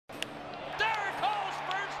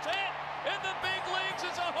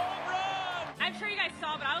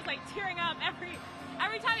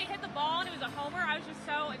every time he hit the ball and it was a homer, I was just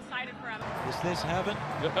so excited for him. Is this heaven?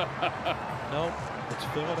 No, it's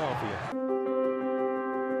Philadelphia.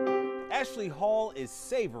 Ashley Hall is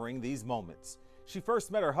savoring these moments. She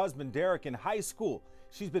first met her husband Derek in high school.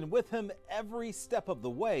 She's been with him every step of the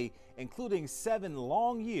way, including 7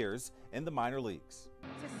 long years in the minor leagues.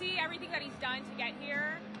 To see everything that he's done to get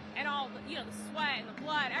here and all, the sweat and the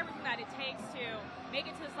blood, everything that it takes to make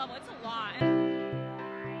it to this level, it's a lot.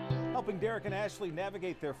 Helping Derek and Ashley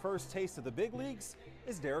navigate their first taste of the big leagues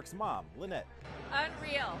is Derek's mom, Lynette.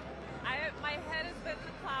 Unreal. My head has been in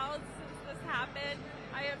the clouds since this happened.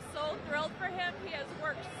 I am so thrilled for him. He has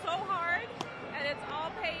worked so hard, and it's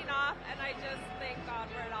all paying off, and I just thank God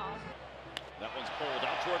for it all. That one's pulled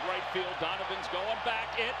out toward right field. Donovan's going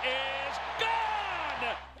back. It is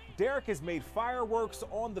gone! Derek has made fireworks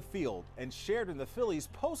on the field and shared in the Phillies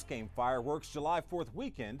post-game fireworks July 4th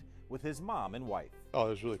weekend with his mom and wife. Oh, it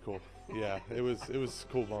was really cool. Yeah, it was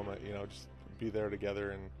a cool moment, just be there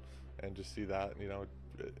together and just see that, I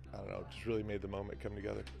don't know, just really made the moment come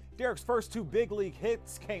together. Derek's first 2 big league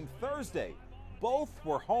hits came Thursday. Both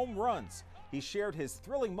were home runs. He shared his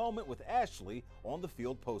thrilling moment with Ashley on the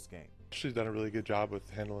field postgame. She's done a really good job with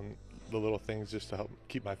handling the little things just to help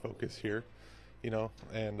keep my focus here,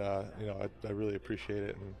 and I really appreciate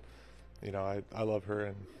it, and I love her,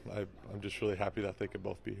 and I'm just really happy that they could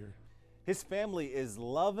both be here. His family is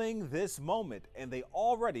loving this moment, and they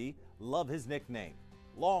already love his nickname,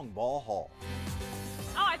 Long Ball Hall.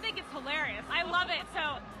 Oh, I think it's hilarious. I love it.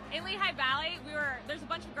 So in Lehigh Valley, there's a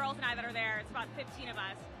bunch of girls and I that are there. It's about 15 of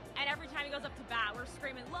us. And every time he goes up to bat, we're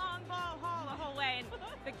screaming Long Ball Hall the whole way. And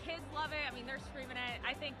the kids love it. They're screaming it.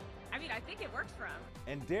 I think it works for him.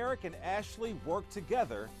 And Derek and Ashley work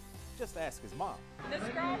together. Just ask his mom. This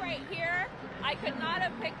girl right here, I could not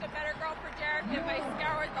have picked a better girl for Derek if I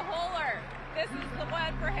scoured the whole earth. This is the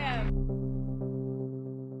one for him.